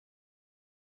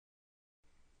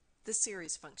The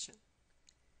series function.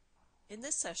 In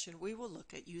this session, we will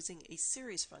look at using a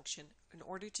series function in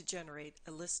order to generate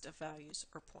a list of values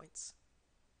or points.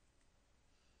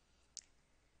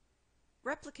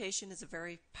 Replication is a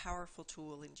very powerful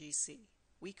tool in GC.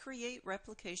 We create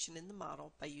replication in the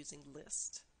model by using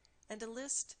list. And a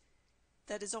list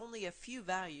that is only a few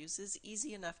values is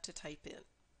easy enough to type in.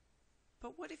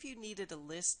 But what if you needed a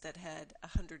list that had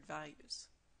 100 values?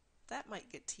 That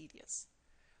might get tedious.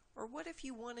 Or what if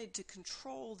you wanted to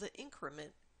control the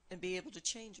increment and be able to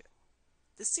change it?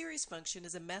 The series function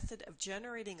is a method of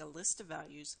generating a list of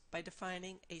values by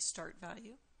defining a start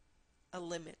value, a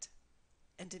limit,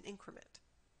 and an increment.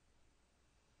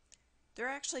 There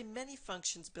are actually many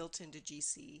functions built into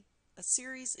GC. A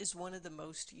series is one of the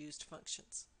most used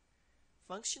functions.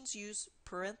 Functions use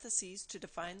parentheses to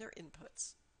define their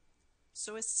inputs.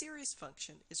 So a series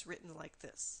function is written like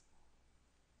this: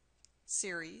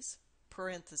 series,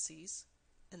 parentheses,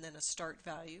 and then a start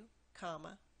value,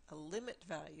 comma, a limit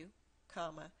value,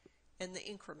 comma, and the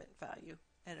increment value,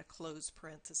 and a close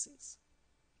parentheses.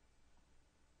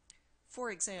 For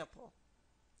example,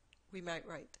 we might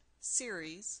write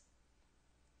series,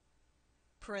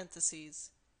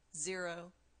 parentheses,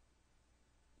 0,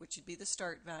 which would be the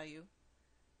start value,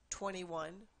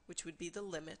 21, which would be the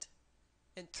limit,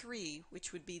 and 3,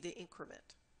 which would be the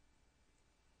increment.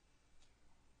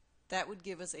 That would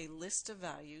give us a list of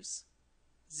values: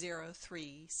 0,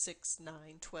 3, 6, 9,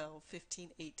 12, 15,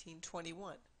 18,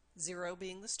 21. 0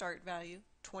 being the start value,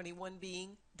 21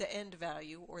 being the end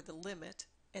value or the limit,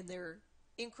 and they're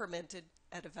incremented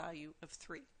at a value of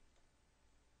 3.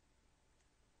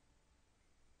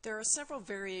 There are several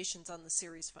variations on the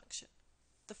series function.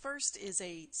 The first is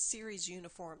a series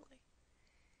uniformly.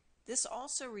 This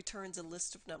also returns a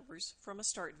list of numbers from a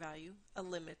start value, a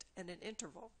limit, and an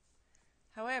interval.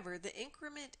 However, the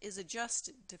increment is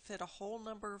adjusted to fit a whole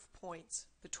number of points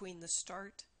between the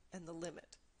start and the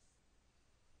limit.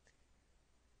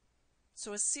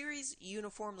 So a series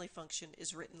uniformly function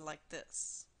is written like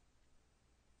this.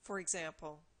 For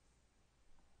example,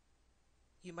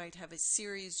 you might have a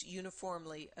series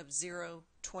uniformly of 0,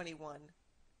 21,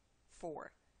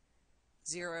 4.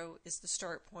 0 is the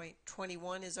start point,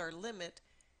 21 is our limit,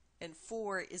 and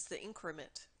 4 is the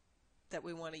increment that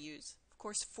we want to use. Of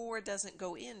course, 4 doesn't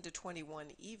go into 21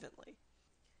 evenly.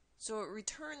 So it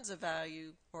returns a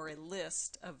value or a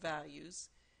list of values: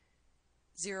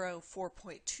 0,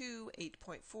 4.2,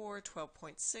 8.4,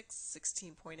 12.6,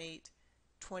 16.8,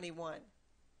 21.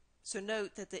 So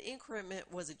note that the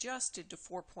increment was adjusted to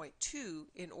 4.2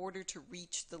 in order to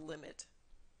reach the limit.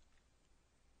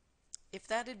 If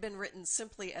that had been written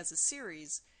simply as a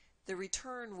series, the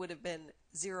return would have been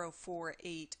 0, 4,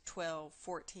 8, 12,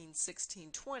 14,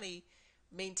 16, 20,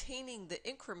 maintaining the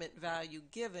increment value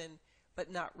given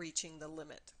but not reaching the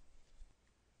limit.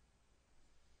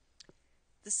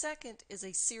 The second is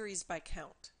a series by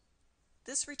count.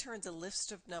 This returns a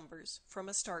list of numbers from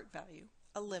a start value,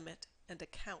 a limit, and a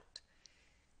count.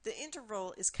 The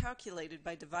interval is calculated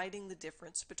by dividing the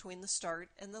difference between the start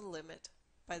and the limit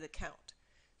by the count.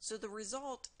 So the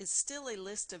result is still a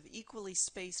list of equally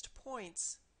spaced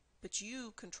points, but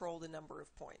you control the number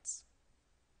of points.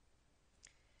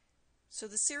 So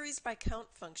the series by count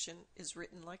function is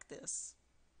written like this.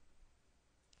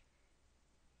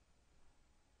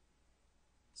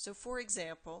 So for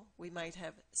example, we might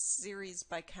have series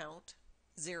by count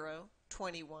 0,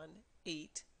 21,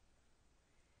 8.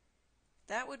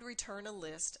 That would return a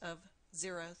list of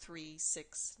 0, 3,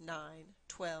 6, 9,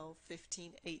 12,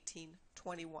 15, 18,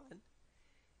 21.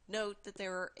 Note that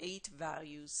there are 8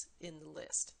 values in the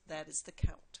list. That is the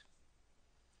count.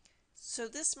 So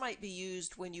this might be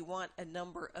used when you want a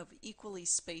number of equally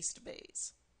spaced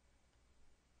bays.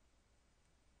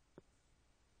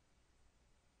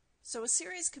 So a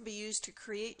series can be used to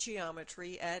create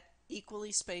geometry at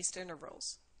equally spaced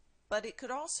intervals, but it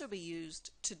could also be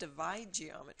used to divide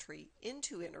geometry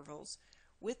into intervals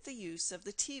with the use of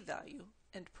the t-value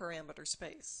and parameter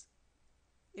space.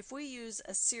 If we use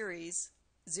a series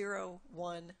 0,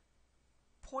 1,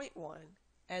 0.1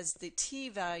 as the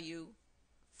t-value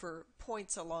for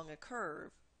points along a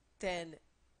curve, then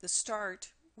the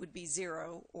start would be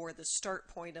 0, or the start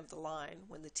point of the line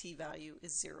when the t-value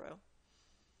is 0.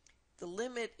 The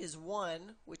limit is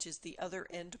 1, which is the other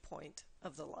end point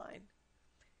of the line.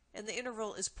 And the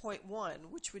interval is 0.1,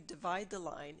 which would divide the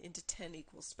line into 10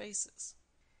 equal spaces.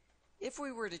 If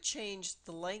we were to change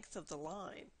the length of the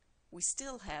line, we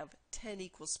still have 10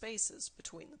 equal spaces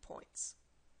between the points.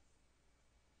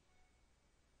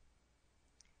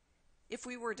 If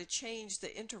we were to change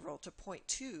the interval to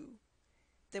 0.2,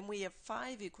 then we have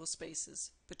 5 equal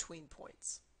spaces between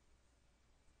points.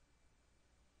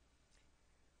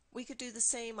 We could do the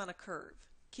same on a curve,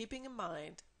 keeping in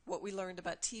mind what we learned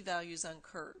about t-values on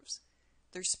curves.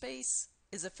 Their space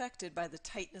is affected by the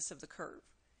tightness of the curve.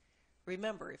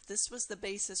 Remember, if this was the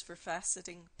basis for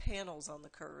faceting panels on the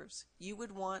curves, you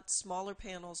would want smaller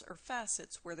panels or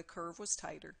facets where the curve was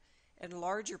tighter, and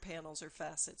larger panels or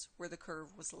facets where the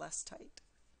curve was less tight.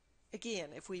 Again,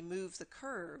 if we move the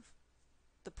curve,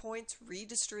 the points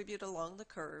redistribute along the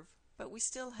curve, but we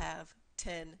still have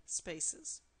 10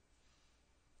 spaces.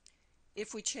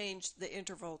 If we change the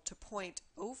interval to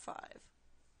 0.05,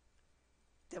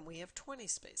 then we have 20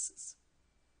 spaces.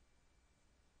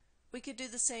 We could do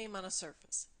the same on a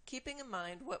surface, keeping in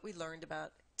mind what we learned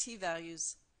about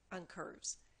t-values on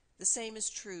curves. The same is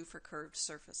true for curved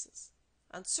surfaces.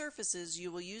 On surfaces,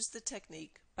 you will use the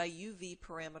technique by UV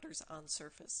parameters on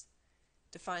surface.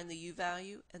 Define the U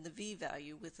value and the V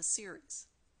value with a series.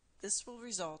 This will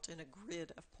result in a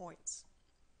grid of points.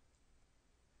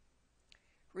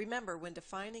 Remember, when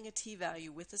defining a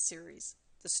t-value with a series,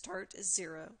 the start is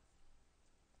 0,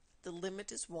 the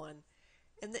limit is 1,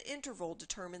 and the interval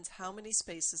determines how many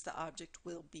spaces the object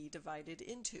will be divided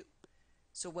into.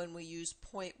 So when we use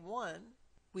 0.1,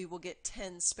 we will get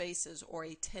 10 spaces, or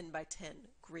a 10 by 10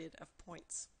 grid of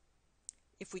points.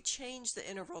 If we change the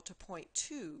interval to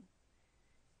 0.2,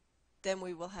 then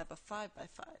we will have a 5 by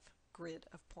 5 grid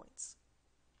of points.